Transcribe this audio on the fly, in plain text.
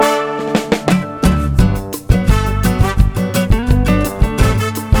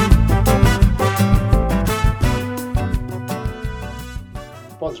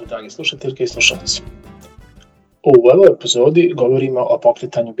slušateljke i slušalci. U ovoj epizodi govorimo o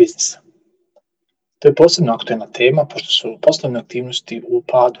pokretanju biznisa. To je posebno aktualna tema, pošto su poslovne aktivnosti u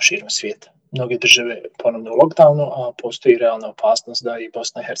padu širom svijeta. Mnoge države ponovno u lockdownu, a postoji realna opasnost da i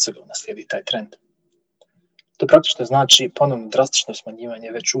Bosna i Hercegovina slijedi taj trend. To praktično znači ponovno drastično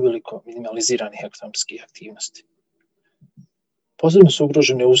smanjivanje već uveliko minimaliziranih ekonomskih aktivnosti. Posebno su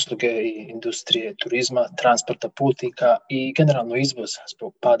ugrožene usluge i industrije turizma, transporta putnika i generalno izvoz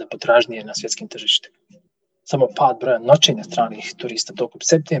zbog pada potražnje na svjetskim tržištima. Samo pad broja noćenja stranih turista tokom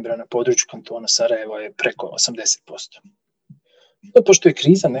septembra na području kantona Sarajeva je preko 80%. No, pošto je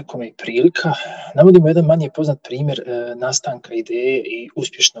kriza nekome i prilika, navodimo jedan manje poznat primjer nastanka ideje i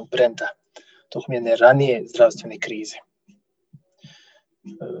uspješnog brenda tokom jedne ranije zdravstvene krize.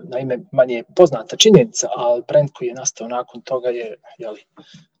 Naime, manje je poznata činjenica, ali brend koji je nastao nakon toga je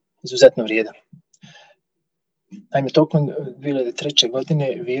izuzetno vrijedan. Naime, tokom 2003.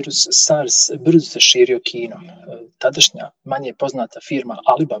 godine virus SARS brzo se širio Kinom. Tadašnja manje poznata firma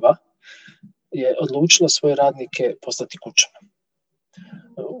Alibaba je odlučila svoje radnike poslati kućama.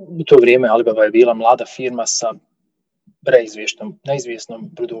 U to vrijeme Alibaba je bila mlada firma sa neizvjesnom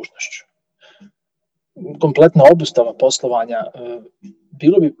budućnošću. Kompletna obustava poslovanja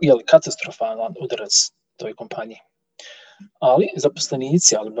bilo bi katastrofalan udarac toj kompaniji. Ali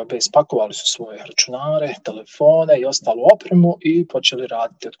zaposlenici Alibabe spakovali su svoje računare, telefone i ostalu opremu i počeli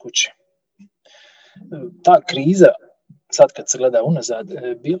raditi od kuće. Ta kriza, sad kad se gleda unazad,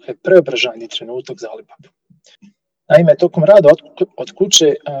 bila je preobražajni trenutak za Alibabu. Naime, tokom rada od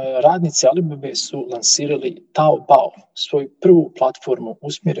kuće radnici Alibabe su lansirali Taobao, svoju prvu platformu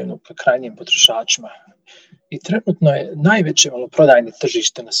usmjerenu ka krajnjim potrošačima i trenutno je najveće maloprodajne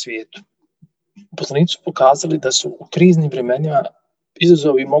tržište na svijetu. Uposlenici su pokazali da su u kriznim vremenima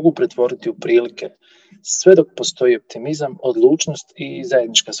izazovi mogu pretvoriti u prilike, sve dok postoji optimizam, odlučnost i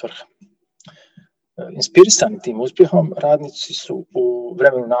zajednička svrha. Inspirisani tim uspjehom, radnici su u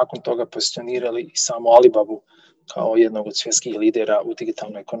vremenu nakon toga pozicionirali i samu Alibabu kao jednog od svjetskih lidera u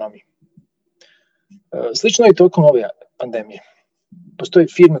digitalnoj ekonomiji. Slično je i tokom ove pandemije. Postoje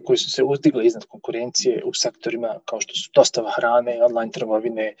firme koje su se uzdigle iznad konkurencije u sektorima kao što su dostava hrane, online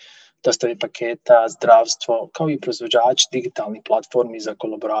trgovine, dostave paketa, zdravstvo, kao i proizvođači digitalnih platformi za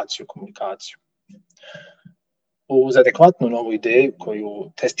kolaboraciju i komunikaciju. Uz adekvatnu novu ideju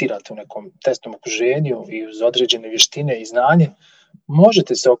koju testirate u nekom testnom okruženju i uz određene vještine i znanje,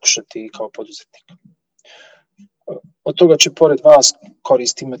 možete se okušati kao poduzetnik. Od toga će pored vas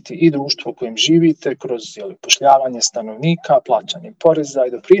korist imati i društvo u kojem živite kroz upošljavanje stanovnika, plaćanje poreza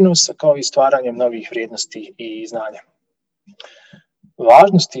i doprinosa, kao i stvaranjem novih vrijednosti i znanja.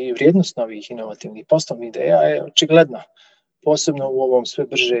 Važnost i vrijednost novih inovativnih poslovnih ideja je očigledna, posebno u ovom sve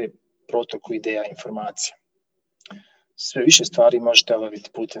brže protoku ideja i informacija. Sve više stvari možete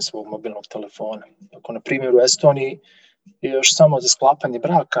obaviti putem svog mobilnog telefona. Ako, na primjer, u Estoniji je još samo za sklapanje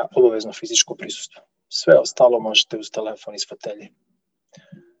braka obavezno fizičko prisustvo. Sve ostalo možete uz telefon iz fotelje.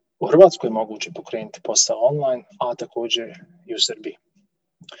 U Hrvatskoj je moguće pokrenuti posao online, a također i u Srbiji.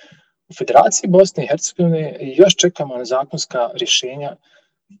 U Federaciji Bosne i Hercegovine još čekamo na zakonska rješenja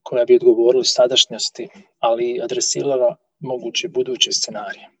koja bi odgovorili sadašnjosti, ali i adresirala moguće buduće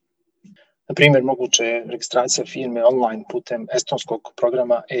scenarije. Na primjer, moguće je registracija firme online putem estonskog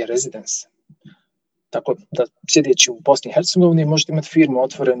programa e-residence. Tako da, sjedeći u Bosni i Hercegovini, možete imati firmu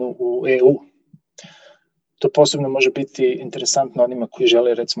otvorenu u EU. To posebno može biti interesantno onima koji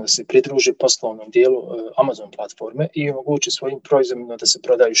žele, recimo, da se pridruže poslovnom dijelu Amazon platforme i omogući svojim proizvodima da se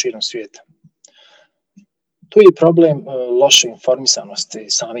prodaju širom svijeta. Tu je problem loše informisanosti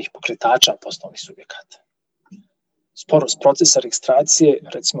samih pokretača poslovnih subjekata. Sporost procesa registracije,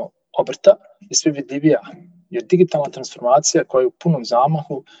 recimo obrta, je sve vidljivija, jer digitalna transformacija koja je u punom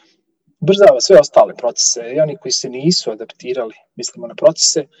zamahu ubrzava sve ostale procese i oni koji se nisu adaptirali, mislimo na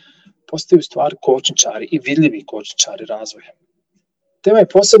procese, postaju stvari kočničari i vidljivi kočničari razvoja. Tema je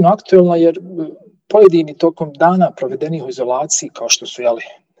posebno aktualna jer pojedini tokom dana provedenih u izolaciji, kao što su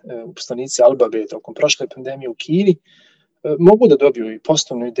uposlenici Alibabe tokom prošle pandemije u Kini, mogu da dobiju i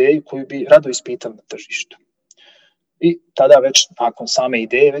poslovnu ideju koju bi rado ispitali na tržištu. I tada već, nakon same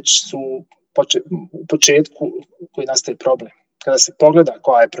ideje, već su u početku koji nastaje problem. Kada se pogleda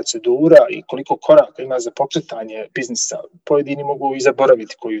koja je procedura i koliko koraka ima za pokretanje biznisa, pojedini mogu i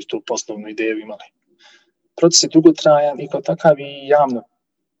zaboraviti koju su tu poslovnu ideju imali. Proces je dugotrajan i kao takav i javno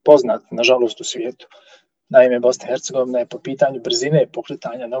poznat, nažalost, u svijetu. Naime, Bosna i Hercegovina je po pitanju brzine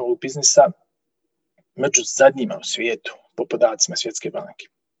pokretanja novog biznisa među zadnjima u svijetu, po podacima Svjetske banke.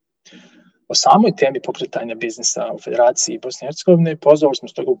 O samoj temi pokretanja biznisa u Federaciji Bosne i Hercegovine pozvali smo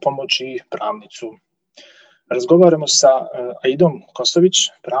stoga u pomoć i pravnicu. Razgovaramo sa Aidom Kosović,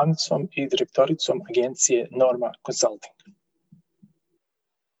 pravnicom i direktoricom agencije Norma Consulting.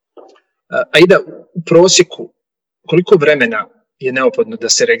 Aida, u prosjeku koliko vremena je neophodno da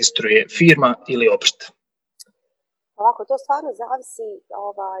se registruje firma ili obrt? Ovako, to stvarno zavisi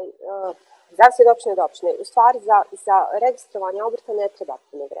od općine do općine. U stvari za registrovanje obrta ne treba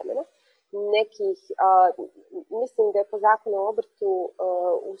puno vremena. Mislim da je po zakonu o obrtu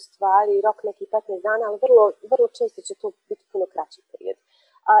u stvari rok nekih 15 dana, ali vrlo često će to biti puno kraći period.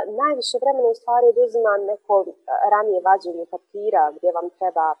 Najviše vremena u stvari oduzima neko ranije vađenje papira gdje vam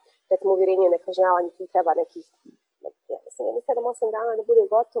treba, recimo uvjerenje o nekažnjavanju, tu treba nekih 7-8 dana da bude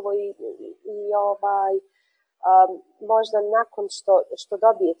gotovo i možda nakon što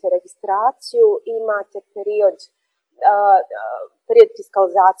dobijete registraciju imate period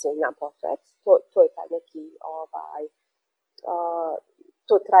fiskalizacije na pokret. To je taj neki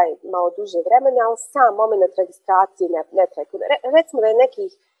to traje malo duže vremena, ali sam moment registracije ne traje. Recimo da je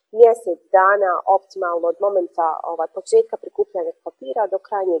nekih mjesec dana optimalno od momenta početka prikupljanja papira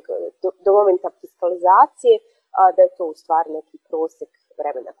do momenta fiskalizacije, da je to u stvari neki prosjek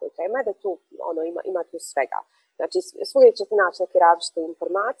vremena koji treba, da tu ima tu svega. Znači, svugdje ćete naći neke različite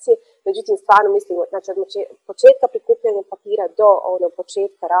informacije, međutim, stvarno mislim, znači, od početka prikupljanja papira do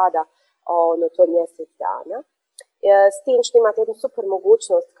početka rada, to je mjesec dana. S tim što imate jednu super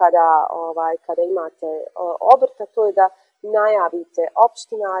mogućnost kada imate obrta, to je da najavite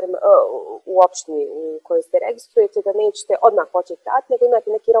opštinarima u opštini u kojoj se registrujete da nećete odmah početi raditi, nego imate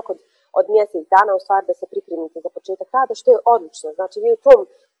neki rok od mjesec dana u stvari da se pripremite za početak rada, što je odlično. Znači, vi u tom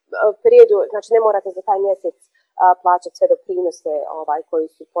periodu, znači, ne morate za taj mjesec plaćati sve doprinose koji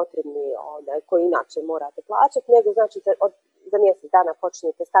su potrebni, koji inače morate plaćati, nego znači za mjesec dana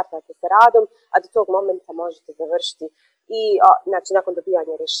počnete, startate sa radom, a do tog momenta možete završiti i znači nakon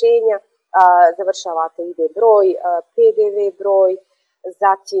dobijanja rješenja završavate ID broj, PDV broj,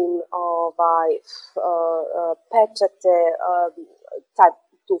 zatim pečate,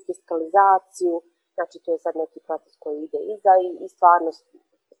 tu fiskalizaciju, znači to je sad neki proces koji ide iza i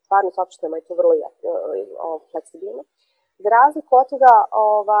stvarno s opštinama je to vrlo fleksibilno. Za razliku od toga,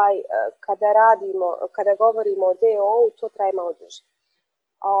 kada govorimo o DOO-u, to traje malo duže.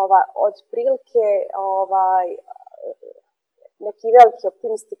 Od prilike, neki veliki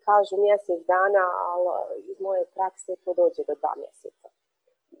optimisti kažu mjesec dana, ali iz moje prakse to dođe do 2 mjeseca.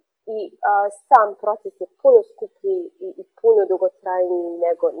 I sam proces je puno skuplji i puno dugotrajniji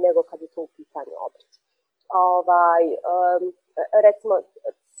nego kad je to u pitanju obrt. Recimo,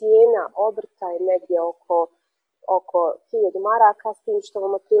 cijena obrta je negdje oko 1000 maraka, s tim što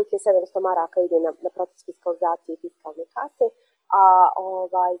vam otprilike 700 maraka ide na proces fiskalizacije i fiskalne kase, a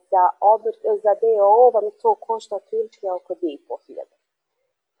za DOO vam to košta otprilike oko 2500.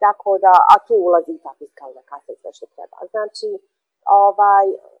 Tako da, a tu ulazi ta fiskalna kasa i sve što treba. Znači,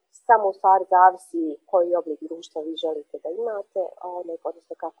 samo u stvari zavisi koji oblik društva vi želite da imate,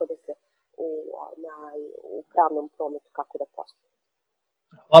 odnosno kako da se u pravnom prometu kako da postoji.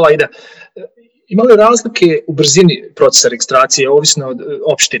 Hvala, Aida. Ima li razlike u brzini procesa registracije, ovisno od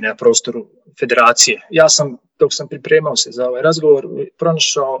opštine na prostoru federacije? Ja sam, dok sam pripremao se za ovaj razgovor,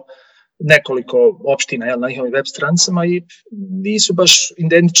 pronašao nekoliko opština na njihovim web stranicama i nisu baš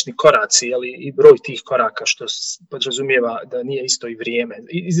identični koraci, i broj tih koraka, što podrazumijeva da nije isto i vrijeme.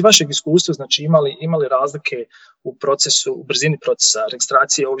 Iz vašeg iskustva, znači, ima li razlike u brzini procesa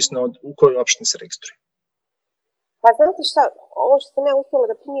registracije, ovisno od u kojoj opštini se registruje? Pa znate šta, ovo što sam ja uspjela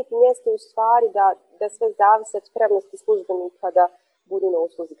da primijetim jeste u stvari da sve zavisi od spremnosti službenika da budu na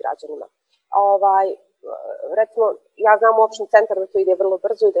usluzi građanima. Recimo, ja znam u opštini centar da to ide vrlo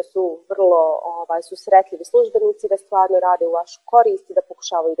brzo i da su vrlo susretljivi službenici, da stvarno rade u vašu korist i da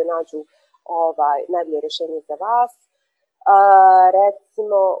pokušavaju da nađu najbolje rješenje za vas.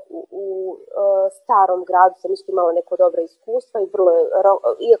 Recimo, u starom gradu sam isto imala neko dobro iskustva i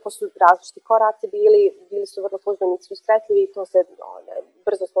iako su različiti koraci bili su vrlo službenici susretljivi i to se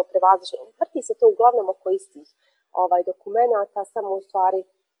brzo smo prevazišli. Vrti se to uglavnom oko istih dokumenata, samo u stvari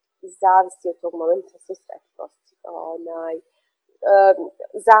zavisi od tog momenta susretljivosti.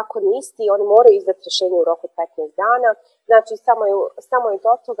 Zakon je isti, oni moraju izdati rješenje u roku 15 dana, znači samo je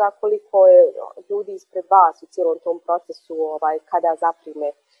do toga koliko je ljudi ispred vas u cijelom tom procesu kada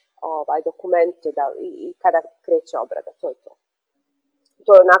zaprime dokumente i kada kreće obrada, to je to.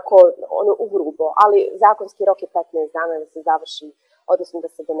 To je onako ugrubo, ali zakonski rok je 15 dana da se završi, odnosno da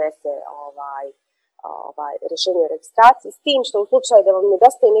se donese rješenje o registraciji, s tim što u slučaju da vam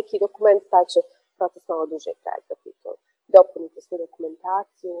nedostaje neki dokument, taj će proces malo duže trajati dok vi to dopunite svu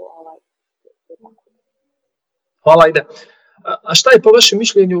dokumentaciju. Hvala, Aida. A šta je po vašem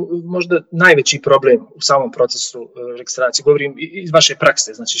mišljenju možda najveći problem u samom procesu registracije? Govorim iz vaše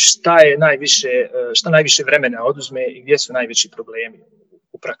prakse, znači šta najviše vremena oduzme i gdje su najveći problemi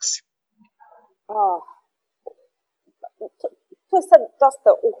u praksi? To je sad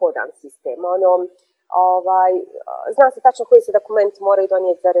dosta uhodan sistem. Zna se tačno koji se dokumenti moraju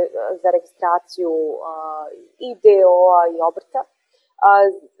donijeti za registraciju i DO-a i obrta.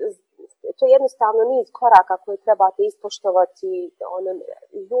 To je jednostavno niz koraka koje trebate ispoštovati.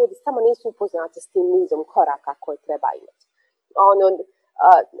 Ljudi samo nisu upoznati s tim nizom koraka koje treba imati.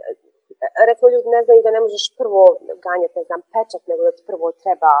 Recimo, ljudi ne znaju da ne možeš prvo ganjati, ne znam, pečat, nego da ti prvo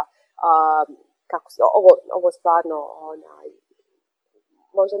treba, ovo stvarno,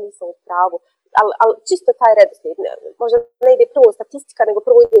 možda nisam u pravu, ali čisto taj redoslijed, možda ne ide prvo statistika, nego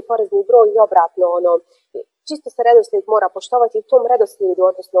prvo ide porezni broj i obratno, čisto se redoslijed mora poštovati i u tom redoslijedu,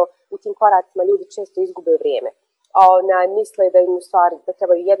 odnosno u tim koracima ljudi često izgube vrijeme. Misle da im u stvari, da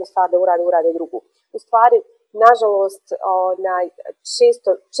trebaju jednu stvar da urade drugu. U stvari, nažalost,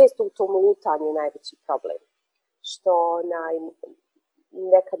 često u tom lutanju je najveći problem. Što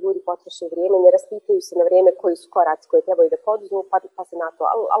nekad ljudi potroše vrijeme, ne raspitaju se na vrijeme koji su koraci koje trebaju da poduzmu, pa se na to.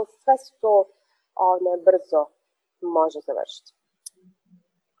 Ali sve se to brzo može završiti.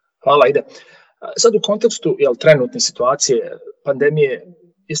 Hvala, Ide. Sad u kontekstu trenutne situacije, pandemije,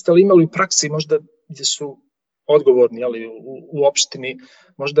 jeste li imali u praksi možda gdje su odgovorni u opštini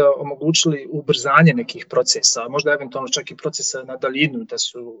možda omogućili ubrzanje nekih procesa, možda eventualno čak i procesa na daljinu, da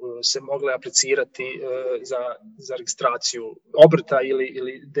su se mogle aplicirati za registraciju obrta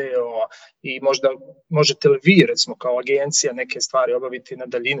ili DO-a i možda možete li vi recimo kao agencija neke stvari obaviti na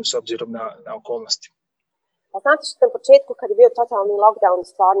daljinu s obzirom na okolnosti? Pa znate što na početku kad je bio totalni lockdown,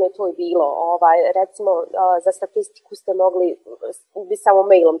 stvarno je to i bilo. Recimo za statistiku bi samo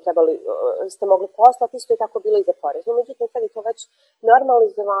mailom ste mogli poslati, isto je tako bilo i za poreznu. Međutim, sad je to već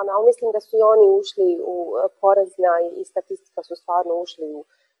normalizovano, ali mislim da su i oni ušli u porezna i statistika su stvarno ušli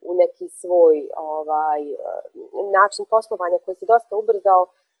u neki svoj način poslovanja koji se dosta ubrzao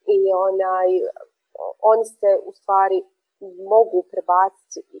i oni se u stvari mogu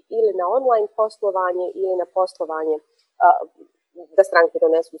prebaciti ili na online poslovanje ili na poslovanje da stranke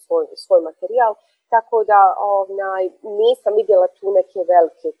donesu svoj materijal. Tako da nisam vidjela tu neke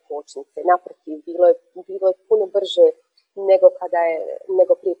velike kočnice. Naprotiv, bilo je puno brže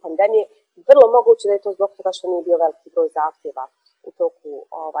nego prije pandemije. Vrlo moguće da je to zbog toga što nije bio veliki broj zahtjeva u toku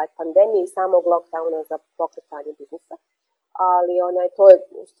pandemije i samog lockdowna za pokretanje biznisa. Ali to je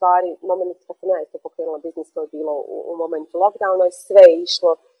u stvari moment kad sam ja isto pokrenula biznis, to je bilo u momentu lockdowna i sve je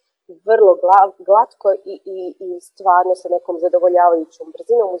išlo vrlo glatko i stvarno sa nekom zadovoljavajućom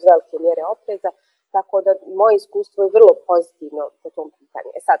brzinom uz velike mjere opreza, tako da moje iskustvo je vrlo pozitivno po tom pitanju.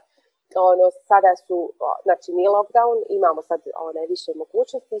 Sad, sada su, znači nije lockdown, imamo sad više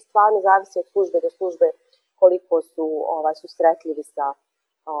mogućnosti i stvarno zavisi od službe do službe koliko su susretljivi sa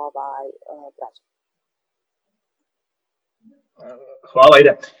građanima. Hvala,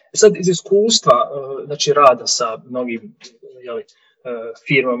 Ide. Sad iz iskustva, znači rada sa mnogim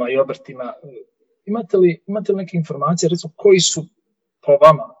firmama i obrtima, imate li neke informacije, recimo, koji su po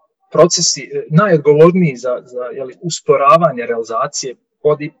vama procesi najodgovorniji za usporavanje realizacije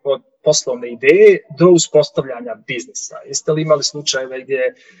od poslovne ideje do uspostavljanja biznisa? Jeste li imali slučajeve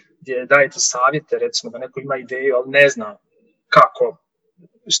gdje dajete savjete, recimo da neko ima ideju, ali ne zna kako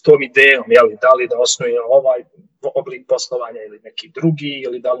s tom idejom, da li da osnuje ovaj oblik poslovanja ili neki drugi,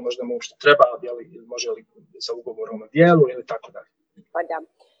 ili da li možda mu što treba, ili može li sa ugovorom o dijelu ili tako dalje?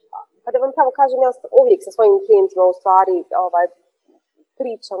 Pa da vam pravo kažem, ja uvijek sa svojim klijentima u stvari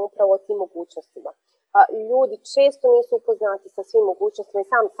pričam upravo o tim mogućnostima. Ljudi često nisu upoznati sa svim mogućnostima i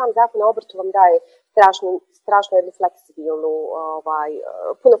sam zakon o obrtu vam daje strašno jednu fleksibilnu,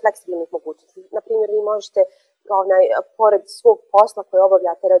 puno fleksibilnih mogućnosti. Naprimjer, vi možete pored svog posla koje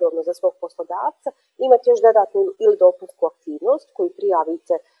obavljate redovno za svog poslodavca, imate još dodatnu ili dopunsku aktivnost koju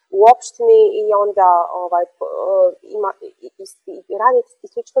prijavite u opštini i onda radite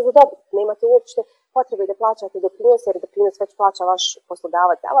isključivo za dobit. Nemate uopšte potrebe da plaćate doprinos, jer doprinos već plaća vaš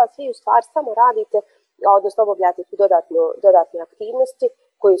poslodavac. A vas vi u stvari samo radite, odnosno obavljate tu dodatne aktivnosti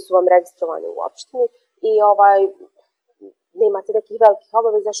koje su vam registrovane u opštini i nemate nekih velikih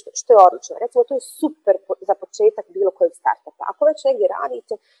obaveza, što je odlično. Recimo, to je super za početak bilo kojeg startupa. Ako već negdje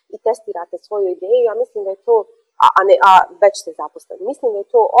radite i testirate svoju ideju, ja mislim da je to, a već ste zaposleni, mislim da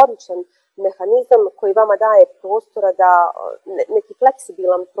je to odličan mehanizam koji vama daje prostora da, neki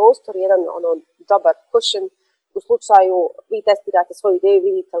fleksibilan prostor, jedan dobar cushion, u slučaju vi testirate svoju ideju,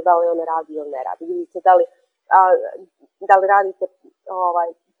 vidite da li ona radi ili ne radi, vidite da li radite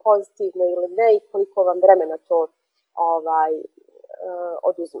pozitivno ili ne i koliko vam vremena to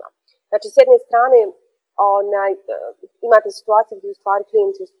oduzima. Znači, s jedne strane, imate situaciju gdje u stvari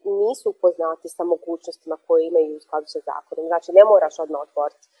klijenti nisu upoznati sa mogućnostima koje imaju u skladu sa zakonom. Znači, ne moraš odmah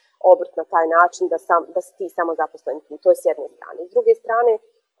otvoriti obrt na taj način da si ti samo zaposlen tu. To je s jedne strane. S druge strane,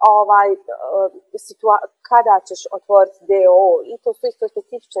 kada ćeš otvoriti DOO, i to su isto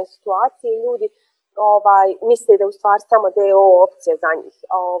specifične situacije i ljudi misle da u stvari samo DOO opcija za njih.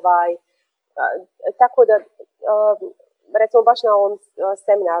 Tako da, recimo baš na ovom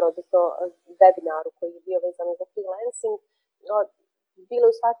seminaru, odnosno webinaru koji je bio vezan za freelancing, bilo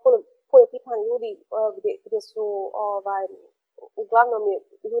je u stvari puno pitanja ljudi gdje su uglavnom je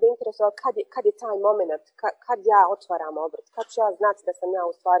ljudi interesovali kad je taj moment, kad ja otvaram obrt, kad ću ja znati da sam ja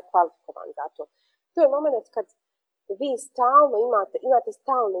u stvari kvalifikovan za to. To je moment kad vi stalno imate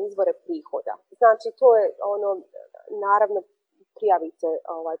stalne izvore prihoda. Znači, to je naravno prijavite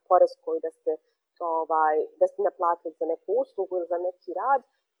poreskoj da ste naplatili za neku uslugu ili za neki rad,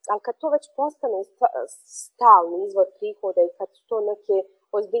 ali kad to već postane stalni izvor prihoda i kad su to neke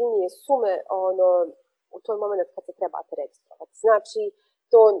ozbiljnije sume, u toj moment kad se trebate registrovati. Znači,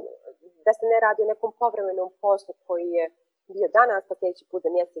 to da se ne radi o nekom povremenom poslu koji je bio danas, pa sljedeći put za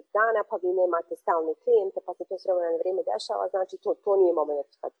mjesec dana, pa vi nemate stalne klijente, pa se to s vremena na vrijeme dešava. Znači, to nije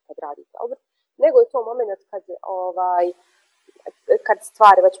moment kad radite obrt, nego je to moment kad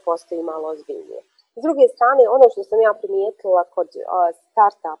stvari već postoji malo ozbiljnije. S druge strane, ono što sam ja primijetila kod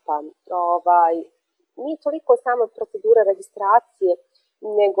startupa, nije toliko samo procedura registracije,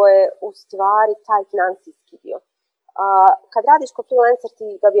 nego je u stvari taj financijski dio. Kad radiš kao freelancer,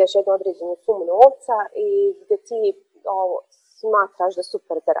 ti dobijaš jednu određenu sumu novca i gdje ti smatraš da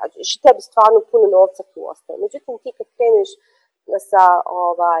super zarađuješ. I tebi stvarno puno novca tu ostaje. Međutim, ti kad kreneš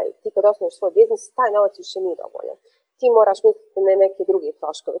ti kad osnuješ svoj biznis, taj novac više nije dovoljan. Ti moraš misliti na neke druge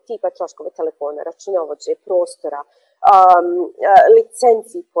troškove, tipa troškove telefona, računovođe, prostora,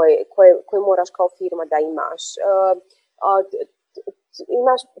 licenci koje moraš kao firma da imaš.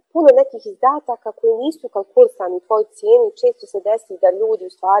 Imaš puno nekih izdataka koji nisu kalkulisani u tvojoj cijeni. Često se desi da ljudi u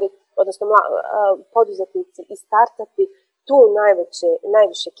stvari, odnosno poduzetnici i startupi, tu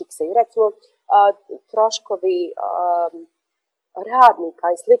najviše kiksaju. Recimo, troškovi radnika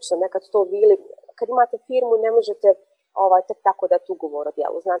i slično, nekad to bili, kad imate firmu ne možete tek tako dati ugovor o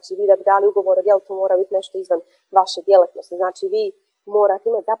djelu. Znači, vi da bi dali ugovor o djelu, to mora biti nešto izvan vaše djelatnosti. Znači, vi morate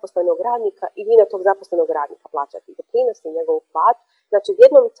imati zaposlenog radnika i vi na tog zaposlenog radnika plaćate doprinose i njegovu platu. Znači,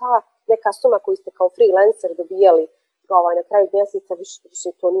 jednom ta neka suma koju ste kao freelancer dobijali na kraju mjeseca, više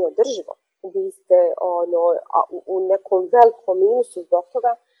to nije održivo. Vi ste u nekom velikom minusu zbog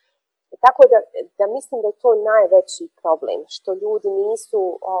toga. Tako da mislim da je to najveći problem, što ljudi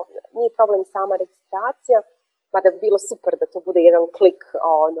nije problem sama registracija, mada bi bilo super da to bude jedan klik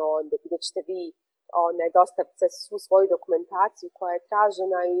gdje ćete vi dostaviti svu svoju dokumentaciju koja je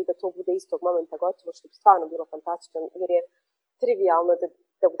tražena i da to bude istog momenta gotovo, što bi stvarno bilo fantastično, jer je trivialno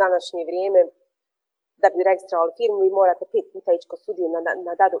da u današnje vrijeme da bi registrovali firmu vi morate 5 puta ići kod sudije na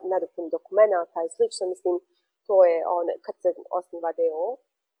nadopunu dokumenta i slično. Mislim, to je kad se osniva DO.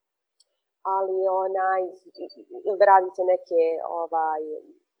 Ali ili da radite neke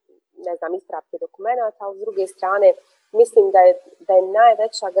ispravke dokumenta, ali s druge strane mislim da je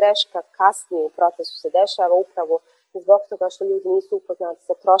najveća greška kasnije u procesu se dešava upravo zbog toga što ljudi nisu upoznati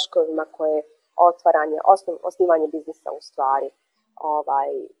sa troškovima koje osnivanje biznisa u stvari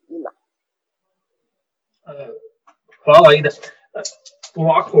ima. Hvala, Ida.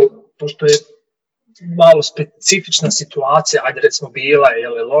 Ovako, pošto je malo specifična situacija, ajde recimo bila je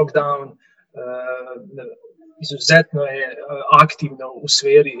lockdown, izuzetno je aktivno u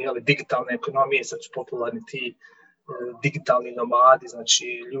sferi digitalne ekonomije, sad su popularni ti digitalni nomadi, znači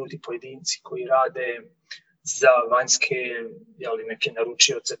ljudi, pojedinci koji rade za vanjske neke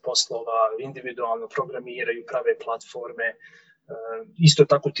naručioce poslova, individualno programiraju, prave platforme. Isto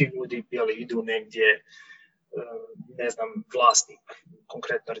tako ti ljudi idu negdje, ne znam, vlasnik,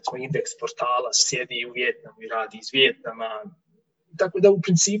 konkretno recimo Indeks portala, sjedi u Vijetnamu i radi iz Vijetnama. Tako da u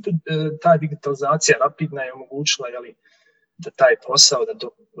principu ta digitalizacija rapidna je omogućila da taj posao,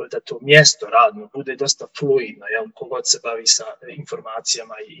 da to mjesto radno bude dosta fluidno, kogod se bavi sa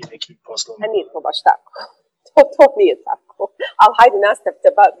informacijama i nekim poslom. A nije to baš tako. To nije tako. Ali hajde nastavite,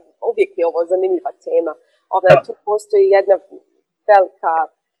 uvijek je ovo zanimljiva tema. Tu postoji jedna velika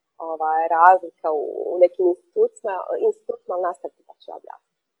razlika u nekim institucijama, ali nastavite pa ću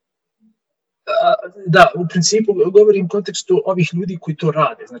objasniti. Da, u principu govorim u kontekstu ovih ljudi koji to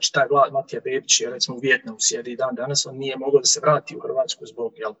rade. Znači, taj Matija Bebić je recimo u Vijetnamu sjedi dan danas, on nije mogao da se vrati u Hrvatsku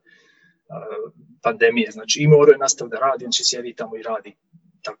zbog pandemije. Znači, i morao je nastaviti da radi, on će sjedi tamo i radi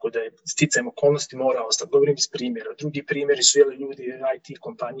tako da je sticajem okolnosti mora ostati. Govorim iz primjera. Drugi primjeri su ljudi IT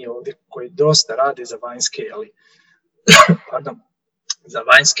kompanije ovdje koji dosta rade za vanjske, za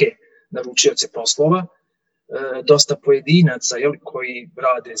vanjske naručioce poslova, dosta pojedinaca koji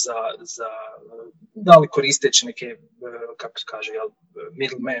rade za da li koristeći neke, kako se kaže,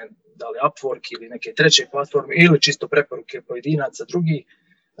 middleman, da li Upwork ili neke treće platforme ili čisto preporuke pojedinaca drugi,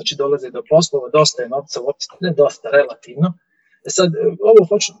 znači dolaze do poslova, dosta je novca u opciji, ne dosta, relativno. Sad, ovo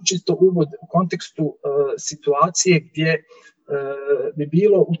hoću čisto uvod u kontekstu situacije gdje bi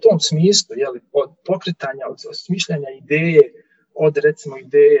bilo u tom smislu, od pokretanja, od smišljanja ideje, od recimo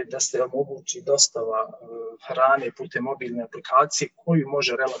ideje da se omogući dostava hrane putem mobilne aplikacije koju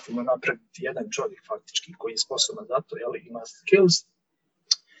može relativno napraviti jedan čovjek faktički koji je sposoban za to, ima skills,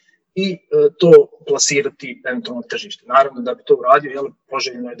 i to plasirati eventualno tržište. Naravno da bi to uradio,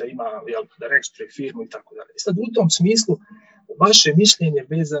 poželjno je da ima da registruje firmu i tako dalje. Sad u tom smislu vaše mišljenje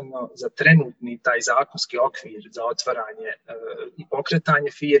vezano za trenutni taj zakonski okvir za otvaranje i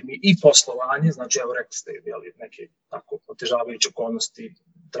pokretanje firmi i poslovanje, znači rekli ste neke tako otežavajuće okolnosti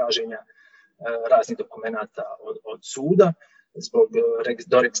traženja raznih dokumenata od suda zbog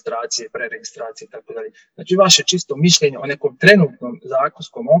doregistracije, preregistracije i tako dalje. Znači vaše čisto mišljenje o nekom trenutnom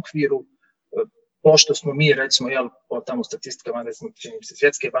zakonskom okviru, pošto smo mi recimo po tamo statistikama da smo čini se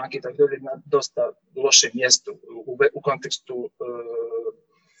Svjetske banke i tako dalje na dosta lošem mjestu u kontekstu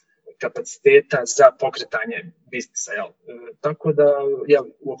kapaciteta za pokretanje biznisa. Tako da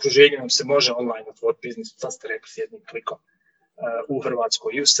u okruženju nam se može online otvoriti biznis, sad ste rekli s jednim klikom, u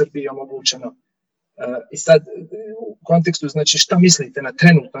Hrvatskoj i u Srbiji omogućeno. I sad u kontekstu, znači šta mislite na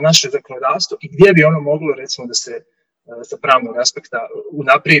trenutno naše zakonodavstvo i gdje bi ono moglo recimo da se sa pravnog aspekta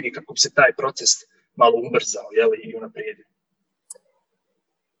unaprijedi kako bi se taj proces malo ubrzao i unaprijedio?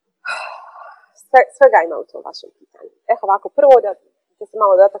 Svega ima u tom vašem pitanju. Ovako, prvo da se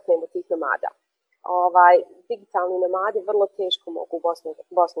malo dotaknemo tih nomada. Digitalni nomadi vrlo teško mogu u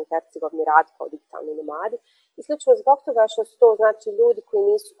Bosni i Hercegovini raditi kao digitalni nomadi. Isključivo zbog toga što su to znači ljudi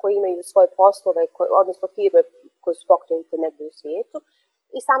koji imaju svoje poslove, odnosno firme koje su pokrenute negdje u svijetu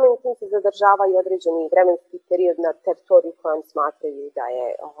i samim tim se zadržavaju određeni vremenski period na teritoriju kojem smatraju da je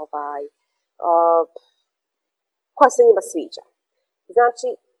koja se njima sviđa. Znači,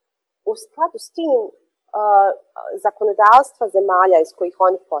 u skladu s tim zakonodavstva zemalja iz kojih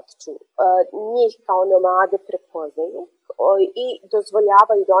oni potiču njih kao nomade prepoznaju i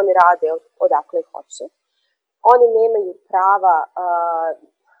dozvoljavaju da oni rade odakle hoće. Oni nemaju prava,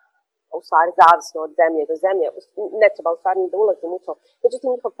 u stvari zavisno od zemlje do zemlje, ne treba u stvari da ulazim u to,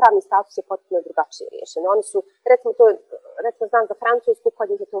 međutim njihov pravni status je potpuno drugačije riješen. Oni su, recimo znam za Francusku, kod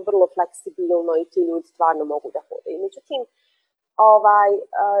njih je to vrlo fleksibilno i ti ljudi stvarno mogu da hodaju. Međutim,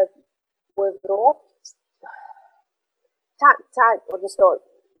 u Evropi, odnosno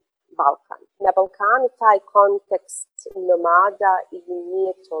Balkan. Na Balkanu taj kontekst nomada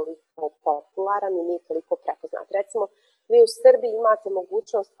nije toliko popularan i nije toliko prepoznat. Recimo, vi u Srbiji imate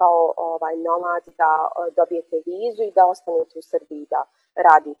mogućnost kao nomad da dobijete vizu i da ostanete u Srbiji da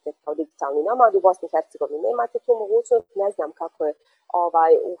radite kao digitalni nomad. U Bosni i Hercegovini nemate tu mogućnost. Ne znam kako je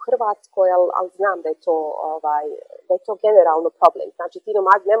u Hrvatskoj, ali znam da je to generalno problem. Znači, ti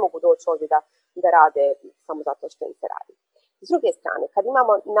nomadi ne mogu doći ovdje da rade samo zato što im se radi. S druge strane, kad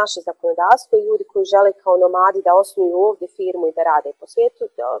imamo naše zakonodavstvo i ljudi koji žele kao nomadi da osnuju ovdje firmu i da rade po svijetu,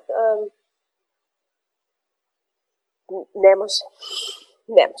 ne može.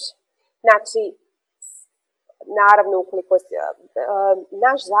 Znači, naravno, ukoliko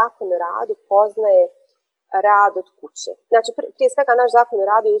naš zakon o radu poznaje rad od kuće. Znači, prije svega naš zakon o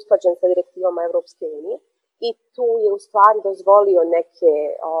radu je usklađen sa direktivama Europske unije i tu je u stvari dozvolio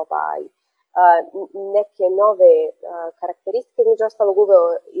neke nove karakteristike, među ostalog uveo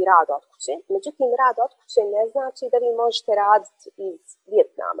i rad od kuće. Međutim, rad od kuće ne znači da vi možete raditi iz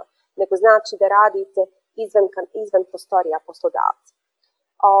Vijetnama, nego znači da radite izvan prostorija poslodavca.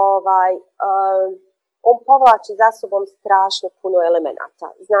 On povlači za sobom strašno puno elemenata.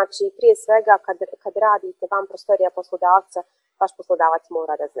 Znači, prije svega kad radite van prostorija poslodavca, vaš poslodavac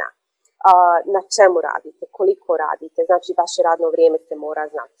mora da zna na čemu radite, koliko radite, znači vaše radno vrijeme se mora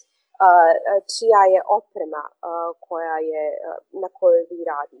znati. Čija je oprema na kojoj vi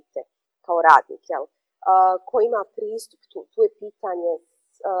radite kao radnik, ko ima pristup, tu je pitanje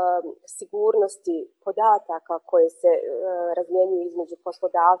sigurnosti podataka koje se razmjenjuju između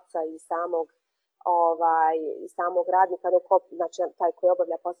poslodavca i samog radnika, znači taj koji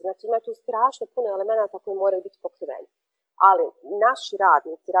obavlja posao. Znači ima tu strašno puno elemenata koji moraju biti pokriveni. Ali naši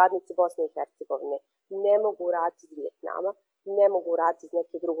radnici Bosne i Hercegovine ne mogu raditi iz Vijetnama, ne mogu raditi iz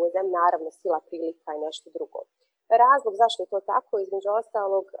neke druge zemlje, naravno sila prilika je nešto drugo. Razlog zašto je to tako, između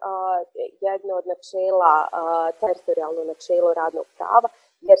ostalog, jedno od načela, teritorijalno načelo radnog prava,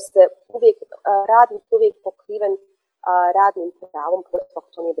 jer se radnik uvijek pokriven radnim pravom, pogotovo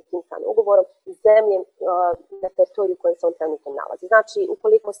to nije definisano ugovorom, zemlje na teritoriju kojem se on trenutno nalazi. Znači,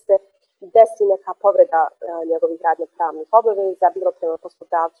 ukoliko se desi neka povreda njegovih radno-pravnih obaveza, bilo prema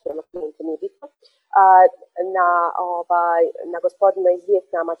poslodavcu, prema klijentu, nije bitno, na gospodina iz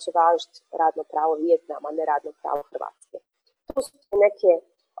Vijetnama će važiti radno pravo Vijetnama, ne radno pravo Hrvatske. Tu su neke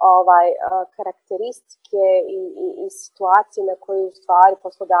karakteristike i situacije na koje u stvari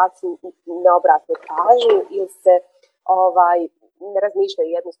poslodavci ne obrate pažnju ili se ne razmišljaju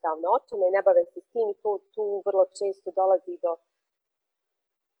jednostavno o tome i ne bave se s tim i tu vrlo često dolazi do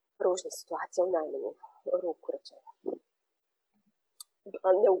ružne situacije u najmanju ruku rečeno.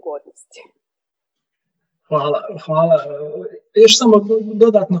 Neugodnosti. Hvala. Još samo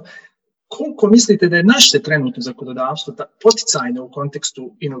dodatno, koliko mislite da je naše trenutno zakonodavstvo poticajno u kontekstu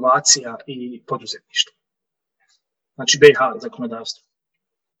inovacija i poduzetništva? Znači BiH zakonodavstvo.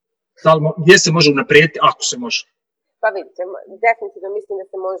 Gdje se može unaprijediti, ako se može? Pa vidite, definitivno mislim da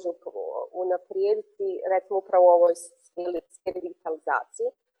se može unaprijediti, recimo upravo u ovoj sferi digitalizacije,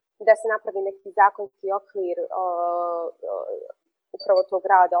 da se napravi neki zakonski okvir upravo tog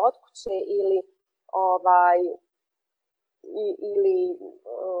rada od kuće ili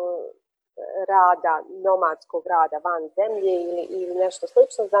rada, nomadskog rada van zemlje ili nešto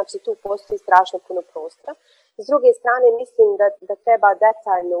slično, znači tu postoji strašno puno prostora. S druge strane, mislim da treba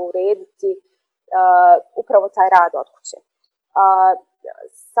detaljno urediti upravo taj rad od kuće.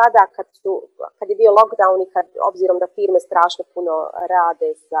 Sada kad je bio lockdown i obzirom da firme strašno puno rade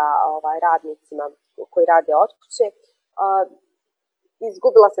sa radnicima koji rade od kuće,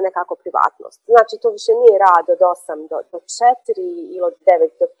 izgubila se nekako privatnost. Znači to više nije rad od 8 do 4 ili od 9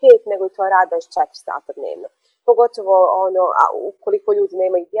 do 5, nego je to rad 24 sata dnevno. Pogotovo ukoliko ljudi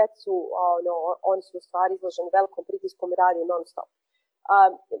nemaju djecu, oni su u stvari izloženi velikom pritiskom i radi non stop.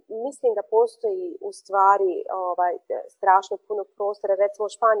 Mislim da postoji u stvari strašno puno prostora. Recimo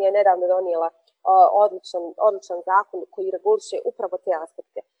Španija je nedavno donijela odličan zakon koji reguliše upravo te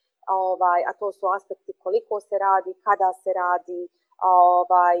aspekte. A to su aspekti koliko se radi, kada se radi,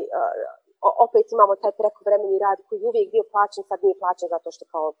 opet imamo taj prekovremeni rad koji je uvijek bio plaćen, sad nije plaćen zato što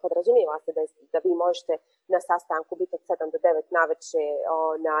kao podrazumijeva se da vi možete na sastanku biti od 7 do 9 navečer,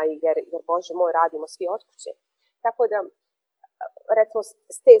 jer Bože moj, radimo svi od kuće. Tako da, recimo,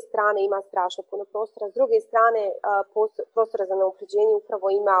 s te strane ima strašno puno prostora. S druge strane, prostora za unapređenje upravo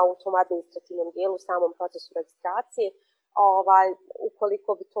ima u tom administrativnom dijelu, u samom procesu registracije.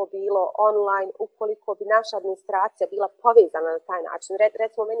 Ukoliko bi to bilo online, ukoliko bi naša administracija bila povezana na taj način.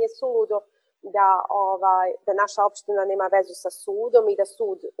 Recimo, meni je suludo da naša opština nema vezu sa sudom i da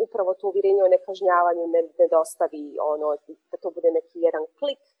sud upravo to uvjerenje o nekažnjavanju ne dostavi, da to bude neki jedan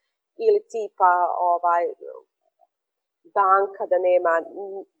klik ili tipa banka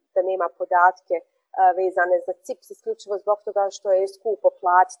da nema podatke vezane za CIPS isključivo zbog toga što je skupo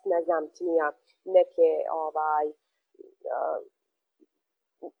platiti, ne znam ti nija, neke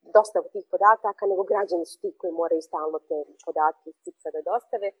dostavu tih podataka, nego građani su ti koji moraju stalno te podatke iz CIPS-a da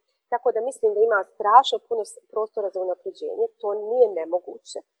dostave. Tako da mislim da ima strašno puno prostora za unapređenje. To nije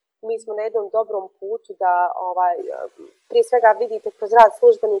nemoguće. Mi smo na jednom dobrom putu da prije svega vidite kroz rad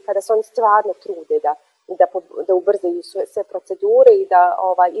službenika da se oni stvarno trude da ubrzaju sve procedure i da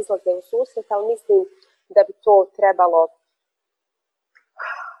izlaze u susret, ali mislim da bi to trebalo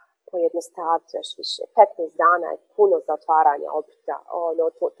pojednostaviti još više. 15 dana je puno za otvaranje obrta.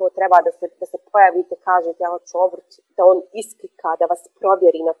 To treba da se pojavite, kažete ja hoću obrt, da on isklika, da vas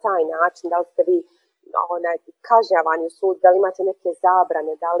provjeri na taj način, da li ste vi kažnjavani u sud, da li imate neke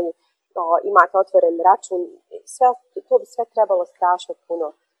zabrane, da li imate otvoren račun. To bi sve trebalo strašno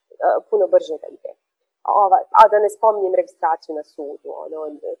puno brže da ide. A da ne spominjem registraciju na sudu,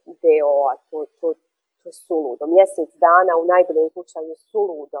 DO-a, to je suludo. Mjesec dana u najboljem slučaju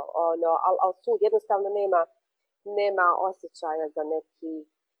suludo, ali sud jednostavno nema osjećaja za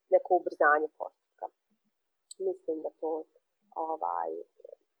neko ubrzanje postupka. Mislim da to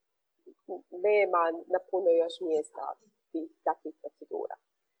nema na puno još mjesta takvih procedura.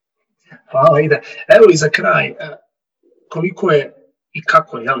 Hvala, Ida. Evo i za kraj, koliko je i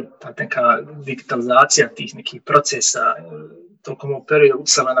kako je ta neka digitalizacija tih nekih procesa tokom ovog perioda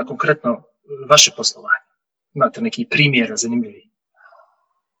utjecala na konkretno vaše poslovanje? Imate neki primjera zanimljivi?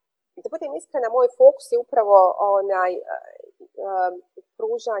 Da budem iskrena, moj fokus je upravo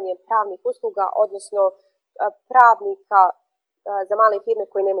pružanje pravnih usluga, odnosno pravnika za male firme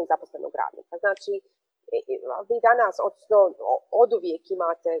koje nemaju zaposlenog radnika. Znači, vi danas, odnosno od uvijek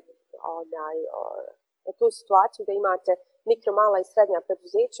imate tu situaciju da imate mikro, mala i srednja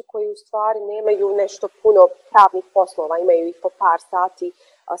preduzeća koji u stvari nemaju nešto puno pravnih poslova, imaju ih po par sati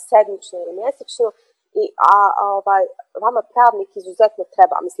sedmično ili mjesečno, vama pravnik izuzetno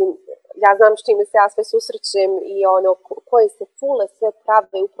treba. Mislim, ja znam s čime se ja sve susrećem i koje se fule sve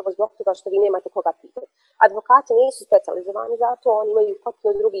prave upravo zbog toga što vi nemate koga pitati. Advokati nisu specijalizovani za to, oni imaju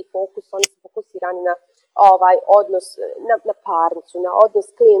potpuno drugi fokus, oni su fokusirani na odnos, na parnicu, na odnos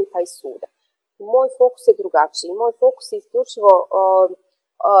klijenta i suda. Moj fokus je drugačiji. Moj fokus je isključivo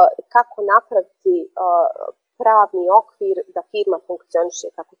kako napraviti pravni okvir da firma funkcioniše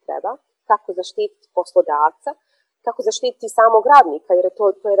kako treba, kako zaštititi poslodavca, kako zaštititi samog radnika, jer je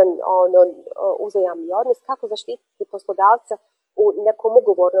to jedan uzajamni odnos, kako zaštititi poslodavca u nekom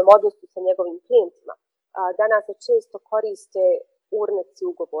ugovornom odnosu sa njegovim klijentima. Danas se često koriste urneci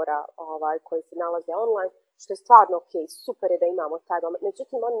ugovora koji se nalaze online, što je stvarno ok, super je da imamo taj moment,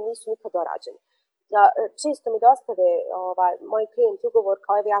 međutim oni nisu nikad dorađeni. Često mi dostave moji klijenti ugovor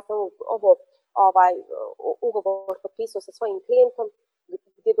kao evo ja sam ugovor potpisao sa svojim klijentom,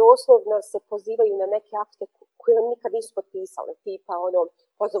 gdje doslovno se pozivaju na neke akte koje oni nikad nisu potpisali, tipa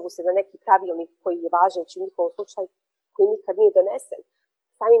pozovu se na neki pravilnik koji je važeći u njihovom slučaju, koji nikad nije donesen.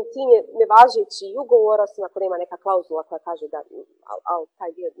 Samim tim je nevažeći ugovor, osim ako nema neka klauzula koja kaže da ali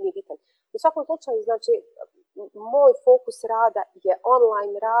taj dio nije bitan. U svakom slučaju, znači, moj fokus rada je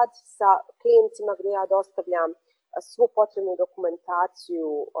online rad sa klijentima gdje ja dostavljam svu potrebnu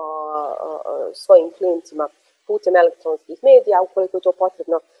dokumentaciju svojim klijentima putem elektronskih medija, ukoliko je to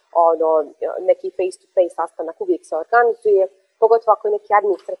potrebno, neki face-to-face sastanak uvijek se organizuje, pogotovo ako je neki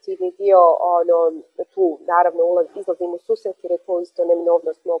administrativni dio, tu naravno izlazim u susret jer je to isto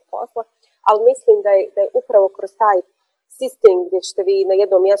neminovnost mog posla, ali mislim da je upravo kroz taj sistem gdje ćete vi na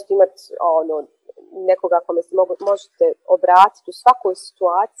jednom mjestu imati nekoga kome se možete obratiti u svakoj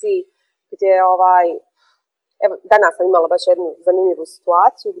situaciji gdje evo, danas sam imala baš jednu zanimljivu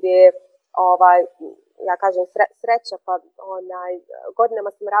situaciju gdje ja kažem sreća, pa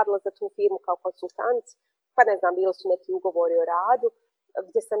godinama sam radila za tu firmu kao konsultant, pa ne znam, bili su neki ugovori o radu,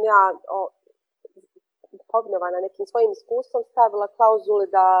 gdje sam ja obnovana nekim svojim iskustvom stavila klauzuli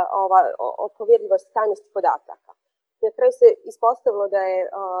da o povjerljivosti tajnosti podataka. Na kraju se ispostavilo da je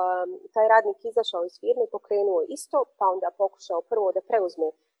taj radnik izašao iz firme, pokrenuo isto, pa onda pokušao prvo da preuzme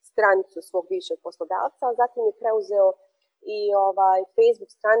stranicu svog bivšeg poslodavca, a zatim je preuzeo i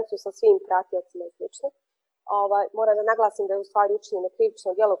Facebook stranicu sa svim pratiocima i slično. Moram da naglasim da je u stvari učinjeno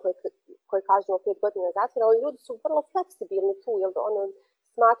krivično djelo koje kažemo 5 godina zatvora, ali ljudi su vrlo fleksibilni tu, jer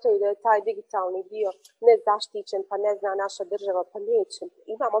smatraju da je taj digitalni dio nezaštićen, pa ne zna naša država, pa neće.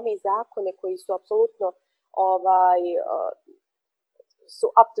 Imamo mi zakone koji su apsolutno su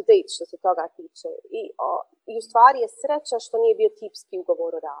up to date što se toga tiče. I u stvari je sreća što nije bio tipski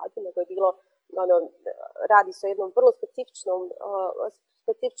ugovor o radu, nego je bilo, radi se o jednom vrlo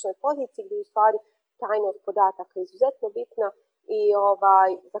specifičnoj poziciji gdje u stvari tajnost podataka je izuzetno bitna i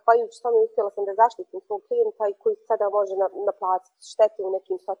zahvaljujući tome uspjela sam da zaštitim svog klijenta i koji sada može naplatiti štete u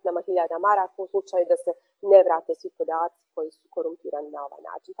nekim stotinama hiljada maraka u slučaju da se ne vrate svi podaci koji su korumpirani na ovaj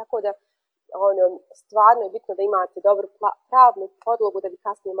način. Tako da stvarno je bitno da imate dobru pravnu podlogu da bi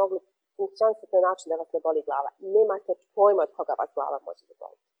kasnije mogli funkcionisati na način da vas ne boli glava. Nemate pojma od koga vas glava može da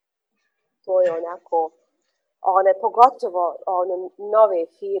boli. To je onako, pogotovo nove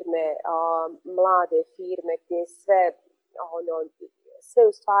firme, mlade firme gdje sve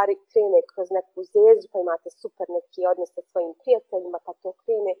u stvari krene kroz neku zezu, pa imate super neki odnos sa svojim prijateljima, pa to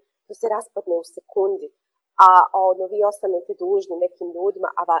krene, to se raspadne u sekundi. A vi ostanete dužni nekim ljudima,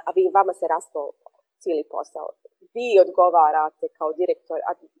 a vama se raspao cijeli posao. Vi odgovarate kao direktor,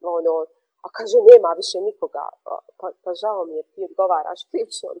 a kaže nema više nikoga, pa žao mi je, ti odgovaraš,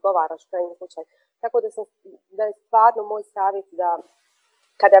 krivično odgovaraš u krajnjem slučaju. Tako da je stvarno moj savjet da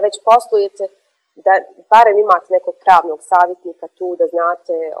kada već poslujete, da barem imate nekog pravnog savjetnika tu, da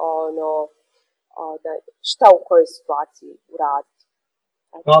znate šta u kojoj situaciji uraditi.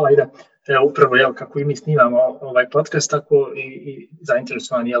 Hvala, Ida. Upravo kako i mi snimamo ovaj podcast, tako i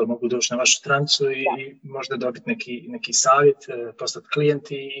zainteresovani mogu doći na vašu stranicu i možda dobiti neki savjet, postati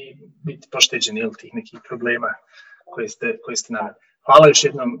klijenti i biti pošteđeni tih nekih problema koje ste naveli. Hvala još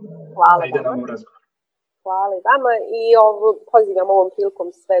jednom Ida na ovom razgovoru. Hvala i vama i pozivam ovom prilikom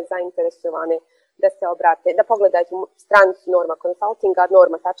sve zainteresovane da se obrate, da pogledajte stranicu Norma Consultinga,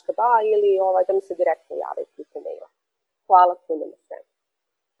 norma.ba ili da mi se direktno jave putem maila. Hvala puno na sve.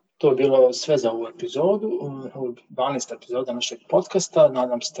 To je bilo sve za ovu epizodu, 12. epizoda našeg podcasta.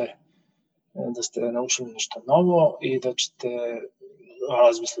 Nadam se da ste naučili nešto novo i da ćete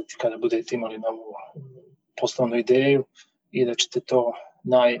razmisliti kada budete imali novu poslovnu ideju i da ćete to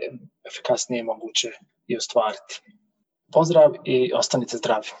najefikasnije moguće i ostvariti. Pozdrav i ostanite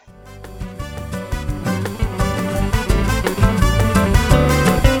zdravi.